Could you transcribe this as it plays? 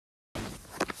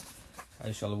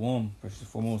Hi, Shalom. First and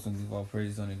foremost, and give all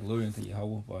praise, honor, and glory unto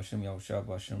Yahweh, Ba'ashem, Yahushua,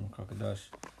 Ba'ashem, Kakadash.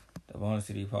 The honor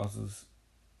to the apostles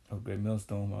of Great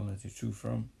Millstone, I learned the truth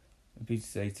from. And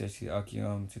peace to Teshi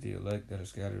Akiam, to the elect that are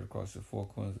scattered across the four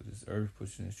corners of this earth,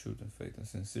 pushing the truth and faith and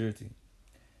sincerity.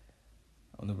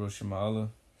 I'm the bro Shema Allah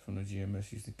from the GMS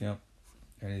Houston Camp.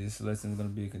 And this lesson is going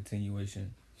to be a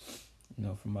continuation,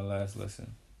 from my last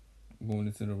lesson. Going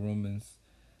into the Romans,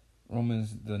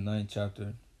 the 9th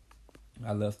chapter.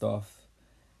 I left off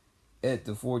at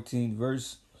the 14th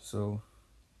verse, so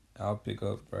I'll pick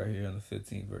up right here on the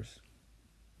 15th verse.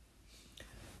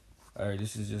 Alright,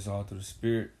 this is just all through the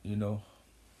Spirit, Lord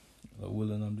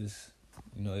willing, I'm just,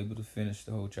 able to finish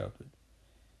the whole chapter.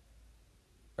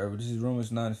 Alright, but this is Romans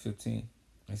 9:15.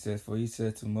 It says, "For he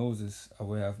said to Moses, I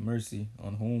will have mercy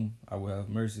on whom I will have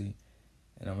mercy,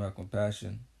 and I will have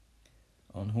compassion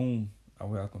on whom I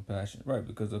will have compassion." Right,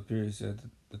 because up here it said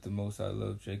that the Most High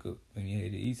loved Jacob and he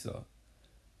hated Esau.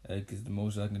 Because the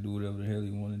Most High can do whatever the hell he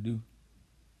want to do.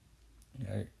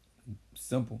 Right?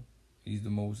 Simple. He's the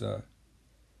Most High.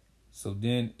 So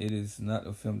then it is not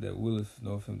of him that willeth,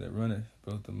 nor of him that runneth,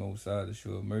 but of the Most High to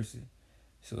show mercy.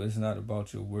 So it's not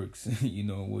about your works,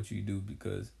 what you do,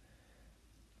 because,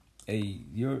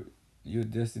 your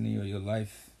destiny or your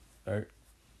life, right,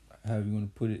 however you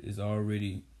want to put it, is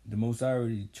already, the Most High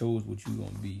already chose what you're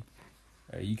going to be.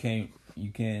 Right? You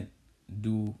can't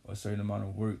do a certain amount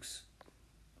of works,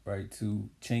 right, to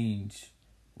change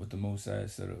what the Most High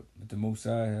has set up. If the Most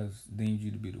High has deemed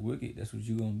you to be the wicked, that's what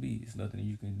you're going to be. It's nothing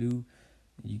you can do.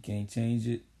 You can't change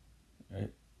it, right?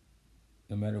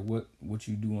 No matter what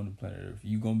you do on the planet Earth,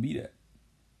 you're going to be that.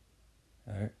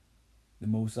 All right? The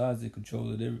Most High is in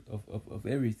control of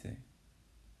everything.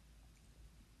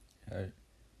 All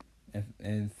right?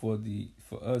 And for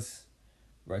us,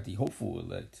 right, the hopeful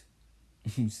elect,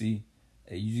 you see,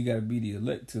 you just got to be the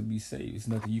elect to be saved. It's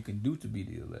nothing you can do to be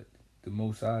the elect. The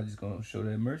Most High is going to show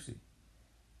that mercy.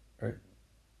 Right?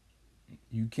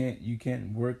 You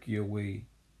can't work your way,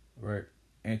 right,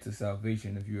 into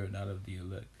salvation if you are not of the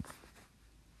elect.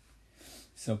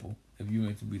 Simple. If you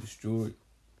ain't to be destroyed,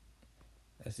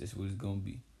 that's just what it's going to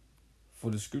be.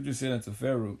 For the scripture said unto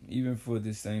Pharaoh, even for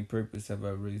this same purpose have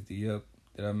I raised thee up,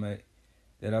 that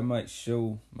I might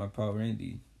show my power in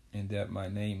thee, and that my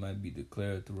name might be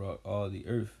declared throughout all the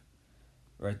earth.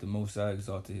 Right? The Most High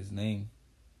exalted his name.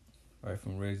 Right?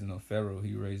 From raising up Pharaoh,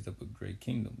 he raised up a great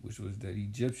kingdom, which was that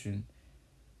Egyptian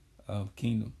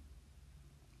kingdom.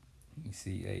 You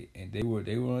see, and they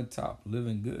were on top,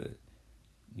 living good.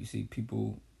 You see,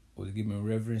 people was giving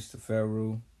reverence to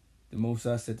Pharaoh. The Most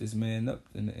High set this man up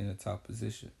in a top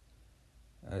position,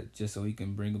 just so he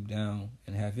can bring him down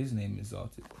and have his name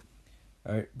exalted.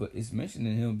 All right, but it's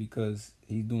mentioning him because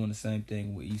he's doing the same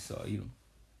thing with Esau, Edom.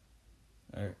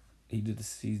 All right,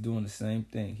 he's doing the same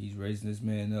thing. He's raising this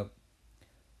man up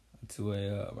to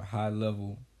a high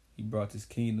level. He brought his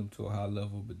kingdom to a high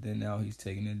level, but then now he's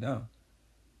taking it down.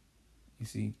 You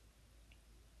see,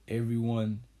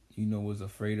 everyone, was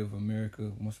afraid of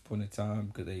America once upon a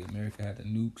time because America had the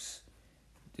nukes,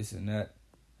 this and that,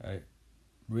 right?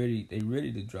 They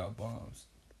ready to drop bombs.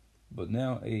 But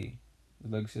now,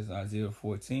 like it says in Isaiah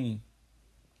 14,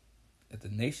 that the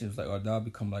nations like, thou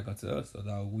become like unto us, or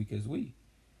thou weak as we.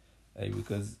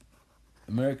 Because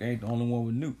America ain't the only one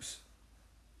with nukes.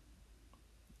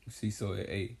 You see, so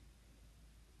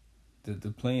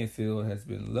the playing field has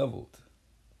been leveled.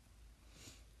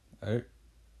 Alright?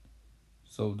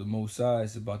 So the Most High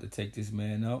is about to take this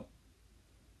man out,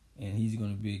 and he's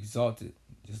going to be exalted,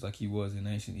 just like he was in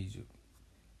ancient Egypt.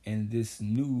 And this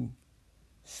new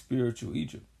spiritual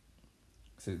Egypt.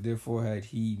 So therefore had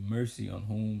he mercy on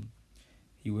whom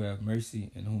he will have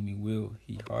mercy, and whom he will,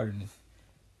 he hardeneth.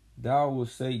 Thou wilt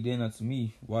say then unto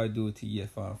me, why doeth he yet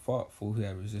find fault, for who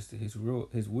have resisted his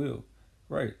will?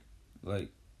 Right. Like,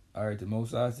 alright, the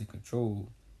Most High is in control,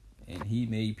 and he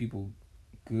made people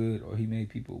good, or he made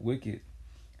people wicked.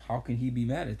 How can he be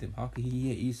mad at them? How can he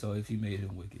hate Esau if he made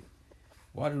him wicked?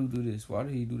 Why did he do this? Why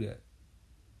did he do that?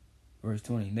 Verse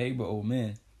 20, "Neighbor, O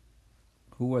man,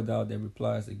 who art thou that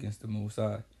replies against the Most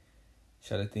High?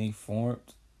 Shall a thing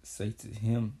formed say to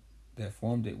him that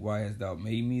formed it, why hast thou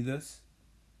made me thus?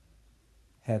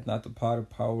 Hath not the potter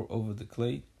power over the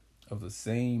clay of the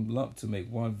same lump to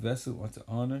make one vessel unto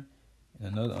honor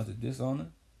and another unto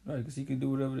dishonor?" Right, because he can do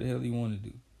whatever the hell he want to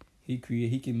do. He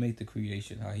can make the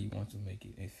creation how he wants to make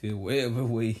it and feel whatever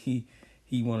way he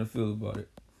want to feel about it.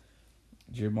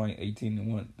 Jeremiah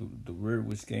 18:1, the word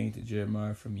which came to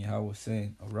Jeremiah from Yahweh,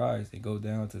 saying, "Arise and go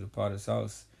down to the potter's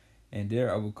house, and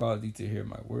there I will cause thee to hear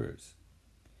my words."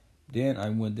 Then I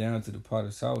went down to the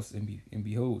potter's house, and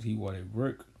behold, he was at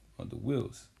work on the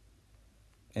wheels.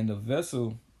 And the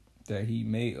vessel that he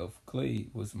made of clay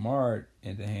was marred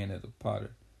in the hand of the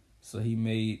potter. So he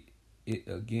made it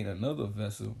again another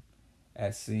vessel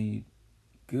as seemed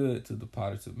good to the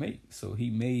potter to make. So he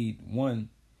made one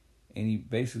and he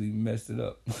basically messed it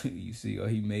up. You see, or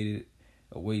he made it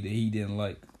a way that he didn't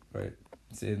like, right?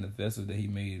 It said the vessel that he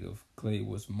made of clay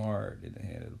was marred in the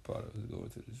hand of the potter. Let's go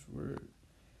into this word.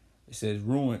 It says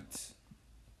ruins,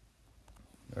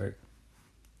 right?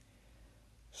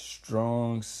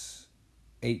 Strong's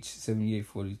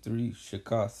H7843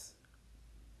 Shakath.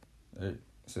 Right? It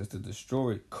says to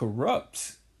destroy,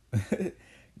 corrupts,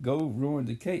 go ruin,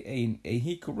 decay. And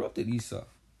he corrupted Esau,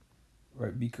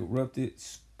 right? Be corrupted,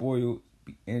 spoiled,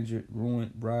 be injured,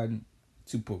 ruined, broadened,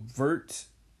 to pervert,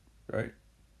 right?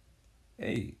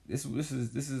 Hey, this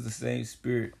is the same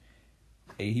spirit.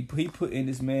 Hey, he put in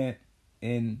this man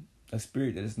in a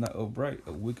spirit that is not upright,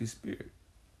 a wicked spirit.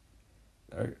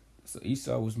 All right. So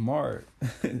Esau was marred.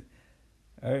 All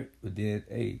right. But then,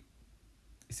 hey,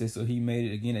 it says, so he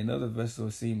made it again another vessel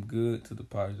that seemed good to the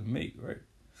potter to make, right?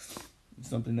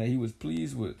 Something that he was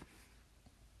pleased with.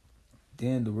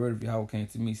 Then the word of Yahweh came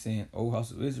to me, saying, O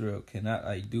house of Israel, cannot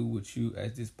I do with you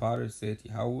as this potter, said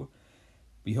Yahweh?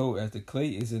 Behold, as the clay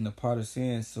is in the potter's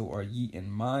hand, so are ye in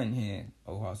mine hand,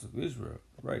 O house of Israel.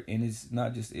 Right? And it's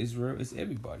not just Israel, it's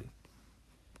everybody.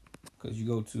 Because you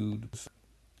go to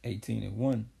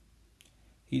 18:1.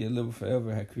 He that liveth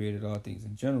forever had created all things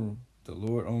in general. The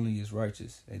Lord only is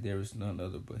righteous, and there is none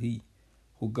other but he,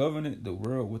 who governeth the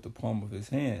world with the palm of his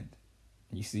hand.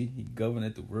 You see, he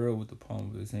governeth the world with the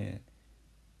palm of his hand.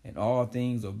 And all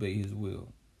things obey his will.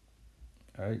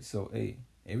 Alright, so hey,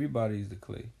 everybody is the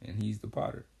clay, and he's the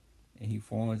potter. And he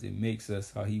forms and makes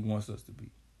us how he wants us to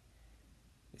be.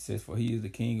 It says, for he is the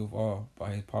king of all,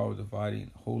 by his power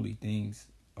dividing holy things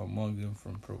among them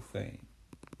from profane.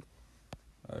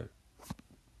 Alright.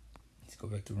 Let's go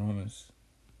back to Romans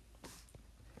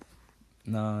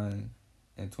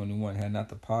 9:21. Had not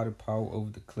the potter power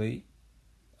over the clay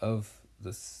of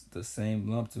the same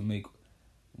lump to make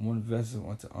one vessel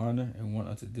unto honor and one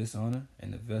unto dishonor,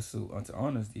 and the vessel unto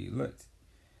honor is the elect.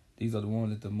 These are the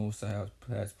ones that the Most High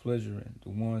has pleasure in, the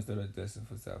ones that are destined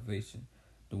for salvation,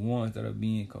 the ones that are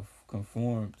being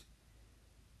conformed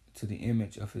to the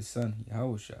image of his son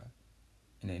Yahushua,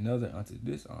 and another unto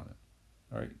dishonor.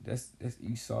 Right? That's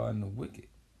Esau and the wicked.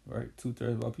 Right?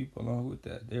 2/3 of our people along with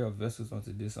that. They are vessels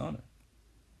unto dishonor.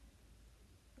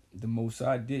 The Most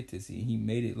High did this. He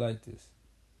made it like this.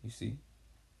 You see?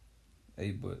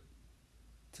 Hey, but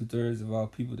 2/3 of our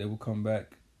people, they will come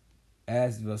back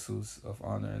as vessels of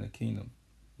honor in the kingdom,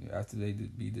 after they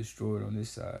be destroyed on this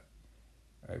side.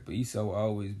 Right? But Esau will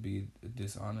always be a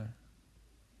dishonor.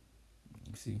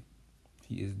 You see?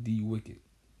 He is the wicked.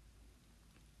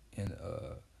 And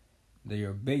they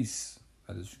are base,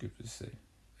 as the scriptures say.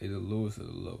 They the lowest of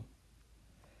the low.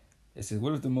 It says,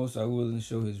 what if the Most High willing to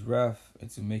show his wrath and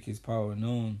to make his power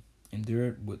known,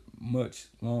 endured with much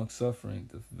long suffering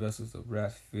the vessels of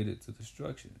wrath fitted to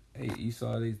destruction? Hey,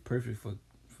 Esau, they perfect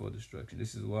for destruction.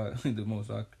 This is why the Most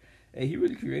High, hey, he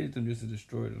really created them just to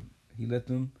destroy them. He let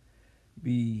them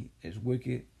be as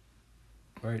wicked,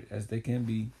 right, as they can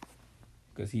be,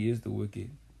 because he is the wicked.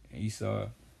 And Esau,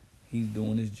 he's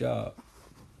doing his job,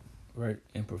 right,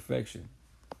 in perfection.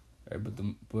 Right,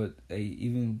 but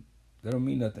even that don't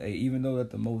mean nothing. Hey, even though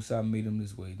that the Most High made him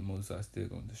this way, the Most High still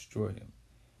gonna destroy him.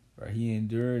 Right? He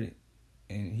endured it,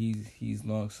 and he's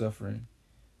long suffering,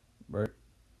 right?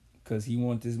 Because he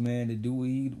wants this man to do what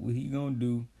he gonna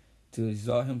do to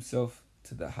exalt himself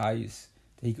to the highest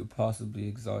that he could possibly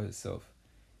exalt himself,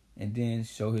 and then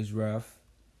show his wrath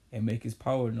and make his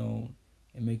power known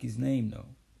and make his name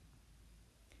known.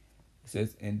 It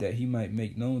says, and that he might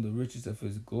make known the riches of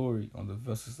his glory on the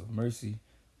vessels of mercy,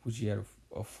 which he had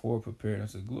afore prepared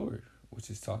unto glory, which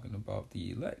is talking about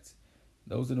the elect.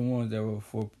 Those are the ones that were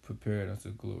afore prepared unto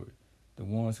glory. The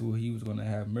ones who he was going to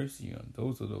have mercy on.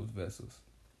 Those are those vessels.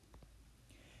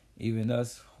 Even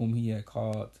us, whom he had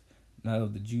called, not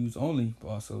of the Jews only, but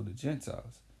also the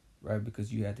Gentiles. Right?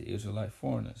 Because you had the Israelite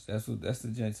foreigners. That's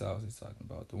the Gentiles he's talking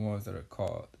about. The ones that are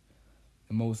called.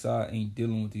 The Most High ain't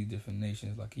dealing with these different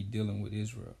nations like he dealing with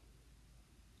Israel.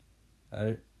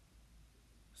 Alright?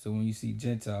 So when you see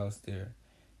Gentiles there,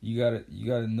 you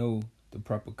gotta know the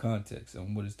proper context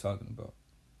on what it's talking about.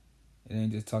 It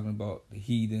ain't just talking about the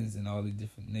heathens and all these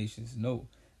different nations. No.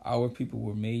 Our people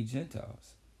were made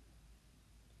Gentiles.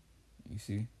 You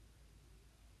see?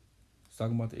 It's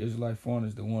talking about the Israelite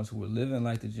foreigners, the ones who were living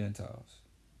like the Gentiles.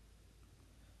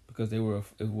 Because it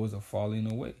was a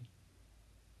falling away.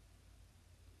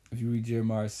 If you read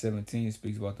Jeremiah 17, it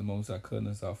speaks about the Most High cutting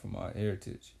us off from our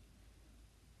heritage.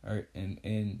 All right,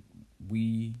 and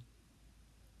we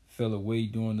fell away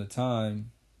during the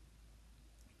time,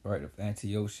 right, of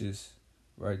Antiochus,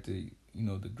 right, the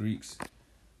Greeks.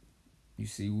 You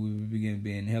see, we began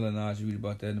being Hellenized. You read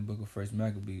about that in the book of First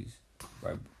Maccabees,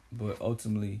 right? But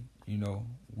ultimately,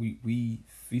 we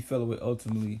fell away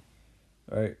ultimately,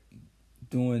 right,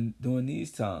 during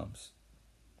these times,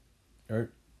 right?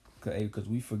 Because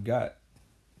we forgot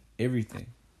everything.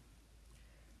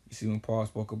 You see, when Paul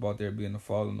spoke about there being a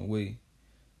falling away,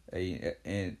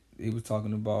 and he was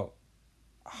talking about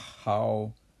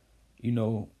how,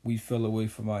 we fell away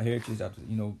from our heritage after,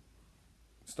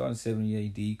 starting 70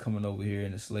 AD, coming over here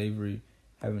into slavery,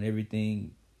 having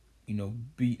everything,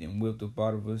 beat and whipped up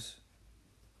out of us.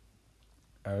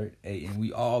 All right, and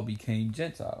we all became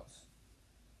Gentiles.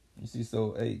 You see,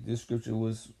 so this scripture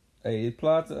was, it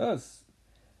applied to us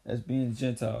as being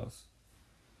Gentiles.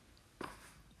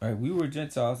 Right, we were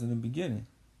Gentiles in the beginning.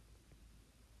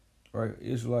 Right,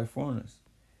 Israelite foreigners.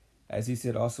 As he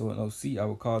said also in OC, I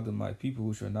will call them my people,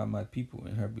 which are not my people,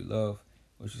 and her beloved,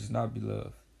 which is not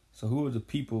beloved. So who are the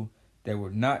people that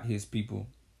were not his people,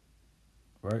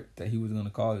 right, that he was going to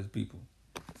call his people?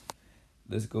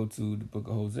 Let's go to the book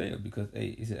of Hosea, because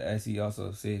it said, as he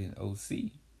also said in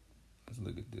OC. Let's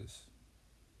look at this.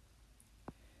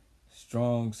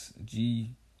 Strong's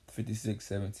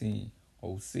G5617,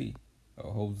 OC,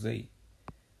 or Hosea,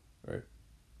 right?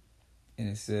 And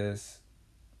it says,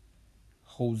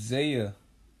 Hosea,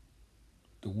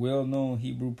 the well-known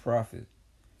Hebrew prophet.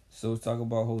 So it's talking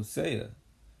about Hosea.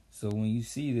 So when you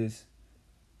see this,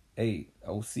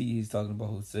 OC, he's talking about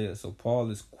Hosea. So Paul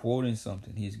is quoting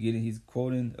something. He's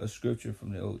quoting a scripture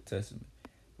from the Old Testament,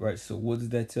 right? So what does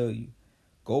that tell you?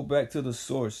 Go back to the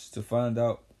source to find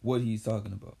out what he's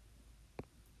talking about.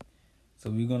 So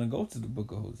we're going to go to the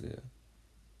book of Hosea.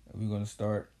 And we're going to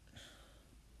start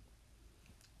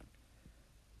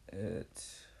at,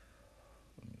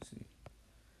 let me see,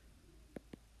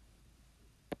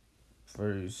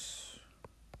 verse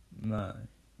 9.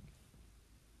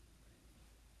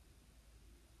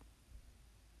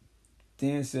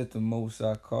 Then said the Most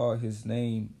High, call his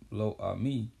name Lo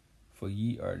Ami, for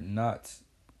ye are not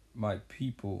my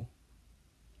people.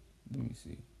 Let me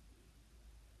see.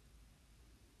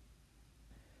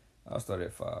 I'll start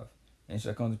at 5. And it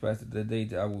shall come to pass the day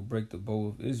that I will break the bow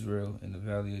of Israel in the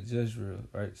valley of Jezreel.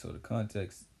 Right? So the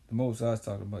context, the Most High is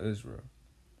talking about Israel.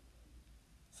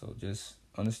 So just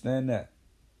understand that.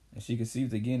 And she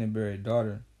conceived again and bare a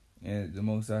daughter. And the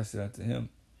Most High said unto him,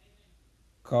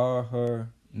 call her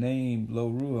name Lo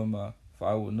Ruhamah, for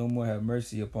I will no more have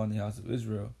mercy upon the house of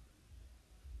Israel,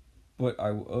 but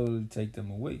I will utterly take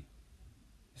them away.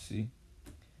 See?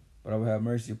 But I will have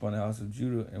mercy upon the house of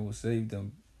Judah, and will save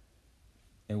them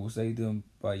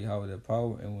by Yahweh their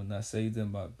power, and will not save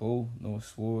them by bow, nor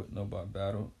sword, nor by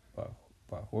battle,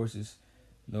 by horses,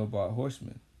 nor by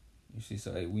horsemen. You see,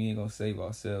 so we ain't gonna save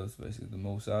ourselves, basically. The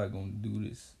Most High gonna do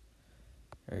this.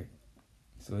 Right?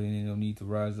 So they ain't no need to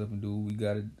rise up and do what we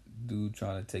gotta do,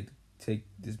 trying to take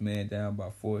this man down by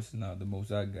force. Now the Most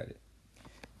High got it.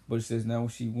 But it says, now when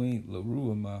she weaned Lo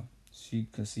Ruhamah, she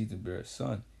conceived and bare a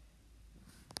son.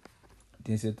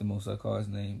 Then said the Most High, call his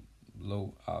name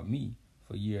Lo Ami,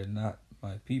 for ye are not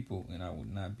my people, and I will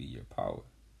not be your power.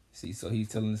 See, so he's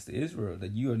telling us to Israel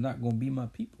that you are not going to be my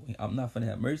people. I'm not going to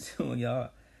have mercy on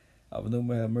y'all. I will no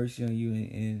more have mercy on you,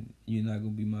 and you're not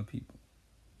going to be my people.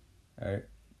 All right?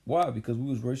 Why? Because we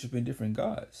was worshiping different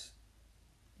gods.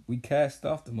 We cast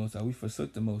off the Most High. We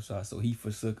forsook the Most High, so he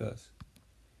forsook us.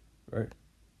 Right?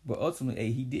 But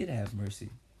ultimately, he did have mercy.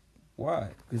 Why?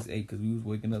 Because we was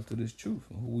waking up to this truth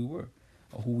of who we were,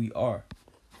 or who we are.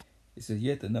 It says,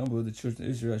 yet the number of the children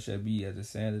of Israel shall be as the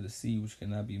sand of the sea, which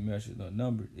cannot be measured nor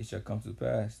numbered. It shall come to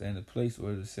pass, that in the place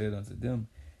where it is said unto them,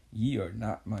 ye are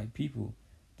not my people,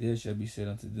 there shall be said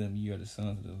unto them, ye are the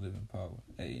sons of the living power.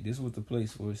 This was the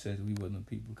place where it says we wasn't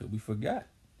people, because we forgot.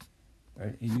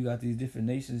 Right? And you got these different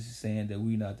nations saying that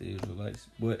we not the Israelites.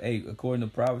 But according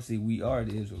to prophecy, we are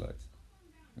the Israelites.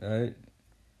 Right?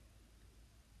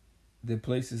 The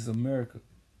place is America.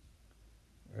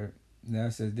 Right? Now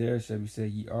it says, there shall be said,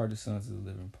 ye are the sons of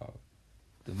the living power.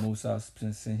 The Most High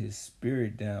sent his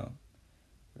spirit down,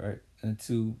 right,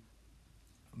 into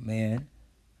man,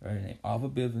 right, named Alva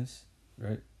Bivens,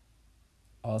 right,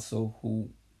 also who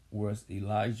was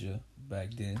Elijah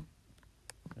back then,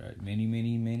 right, many,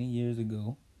 many, many years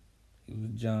ago. He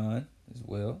was John as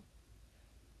well,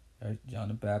 right, John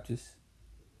the Baptist,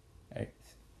 right,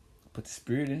 put the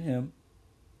spirit in him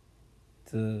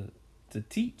to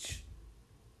teach.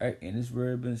 Right, and this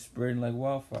word been spreading like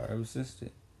wildfire ever since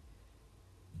then.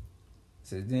 It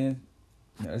says then,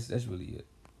 that's really it.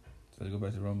 So let's go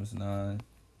back to Romans 9.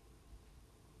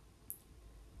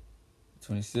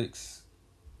 26.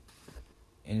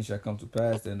 And it shall come to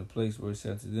pass that in the place where it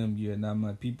said to them, ye are not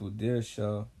my people, there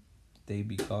shall they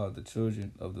be called the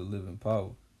children of the living power.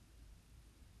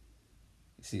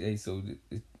 See, hey, so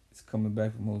it's coming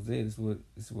back from Hosea. This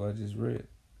is what I just read.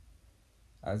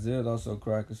 Isaiah also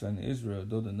cried concerning Israel,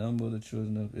 though the number of the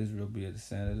children of Israel be as the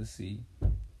sand of the sea,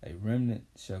 a remnant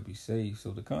shall be saved. So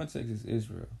the context is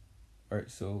Israel. All right,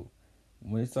 so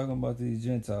when it's talking about these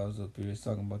Gentiles up here, it's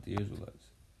talking about the Israelites.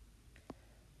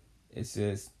 It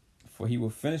says, for he will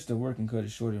finish the work and cut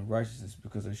it short in righteousness,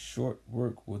 because a short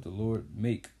work will the Lord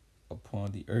make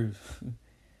upon the earth.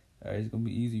 All right, it's going to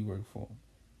be easy work for him.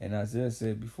 And Isaiah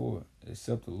said before,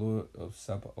 except the Lord of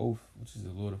Sabaoth, which is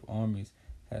the Lord of armies,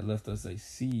 had left us a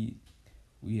seed,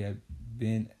 we had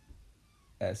been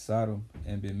at Sodom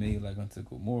and been made like unto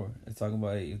Gomorrah. It's talking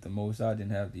about, hey, if the Most High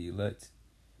didn't have the elect,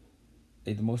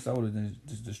 hey, the Most High would have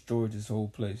just destroyed this whole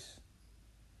place.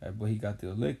 Right, but he got the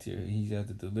elect here. He had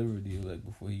to deliver the elect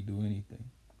before he do anything.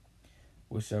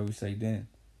 What shall we say then?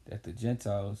 That the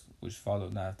Gentiles, which follow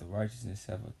not after righteousness,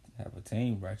 have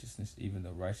attained righteousness, even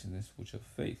the righteousness which of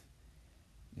faith.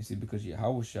 You see, because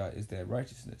Yahushua is that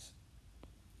righteousness.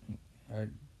 Right?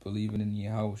 Believing in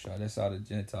Yahushua, that's how the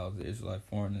Gentiles, the Israelite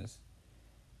foreigners,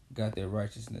 got their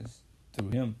righteousness through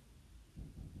him.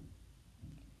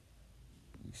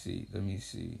 You see, let me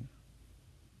see.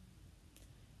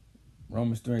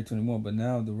 Romans 3:21, but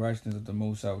now the righteousness of the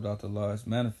Most High without the law is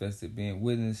manifested, being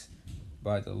witnessed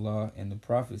by the law and the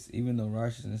prophets, even the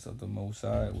righteousness of the Most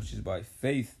High, which is by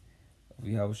faith of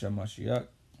Yahushua Mashiach,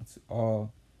 to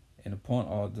all and upon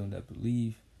all them that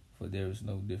believe, for there is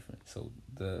no difference. So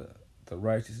the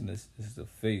righteousness is the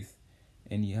faith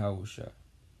in Yahushua,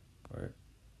 right?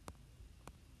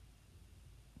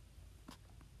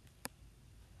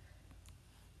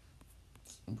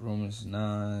 Romans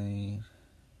 9.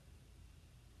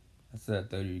 I said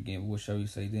 30 again. What shall we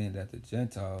say then? That the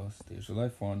Gentiles, the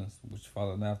Israelite foreigners, which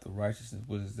follow not after righteousness,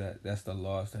 what is that? That's the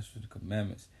law, statutes, and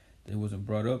commandments. They wasn't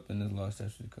brought up in the law,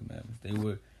 statutes, and commandments. They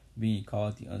were being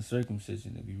called the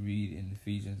uncircumcision, if you read in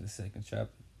Ephesians, the 2nd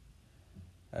chapter.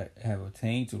 I have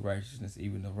attained to righteousness,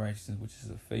 even the righteousness which is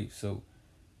of faith. So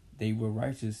they were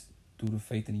righteous through the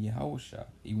faith in Yahushua,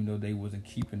 even though they wasn't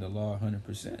keeping the law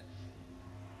 100%.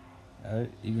 All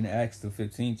right? Even Acts, the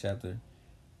 15th chapter,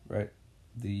 right?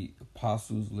 The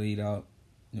apostles laid out,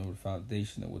 the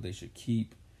foundation of what they should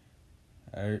keep.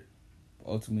 All right?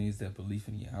 Ultimately, is that belief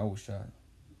in Yahushua.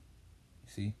 You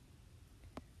see?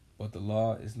 But the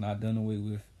law is not done away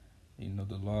with.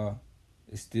 The law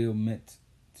is still meant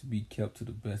to be kept to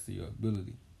the best of your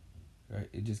ability. Right?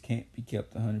 It just can't be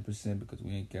kept 100% because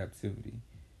we in captivity.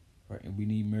 Right? And we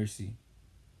need mercy,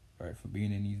 right, for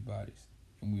being in these bodies.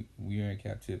 And we are in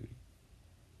captivity.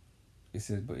 It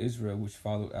says, but Israel, which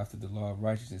followed after the law of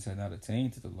righteousness, had not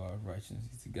attained to the law of righteousness.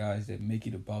 It's the guys that make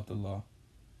it about the law.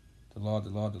 The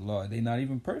law. They're not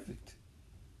even perfect.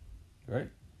 Right?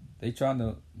 They trying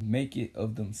to make it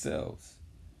of themselves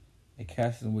and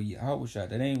cast them with Yahushua.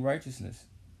 That ain't righteousness.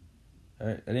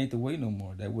 Right? That ain't the way no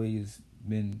more. That way has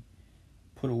been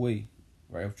put away.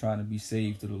 Right? Of trying to be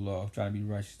saved through the law. Of trying to be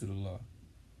righteous through the law.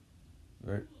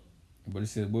 Right? But it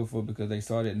says, wherefore, because they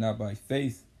started not by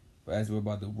faith, but as it were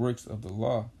by the works of the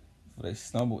law, for they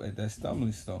stumbled at that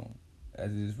stumbling stone.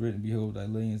 As it is written, behold, I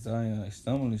lay in Zion a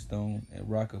stumbling stone and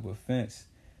rock of offense.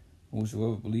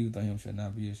 Whosoever believeth on him shall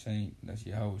not be ashamed. That's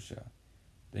Yahushua.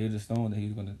 They were the stone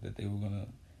that they were gonna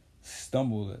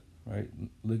stumble at, right?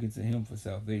 Looking to him for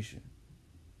salvation.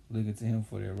 Looking to him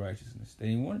for their righteousness. They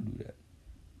didn't want to do that.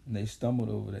 And they stumbled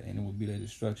over that, and it would be their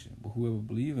destruction. But whoever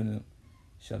believes in him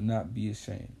shall not be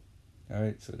ashamed. All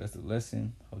right, so that's the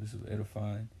lesson. Hope this was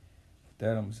edifying. With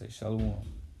that, I'm going to say shalom.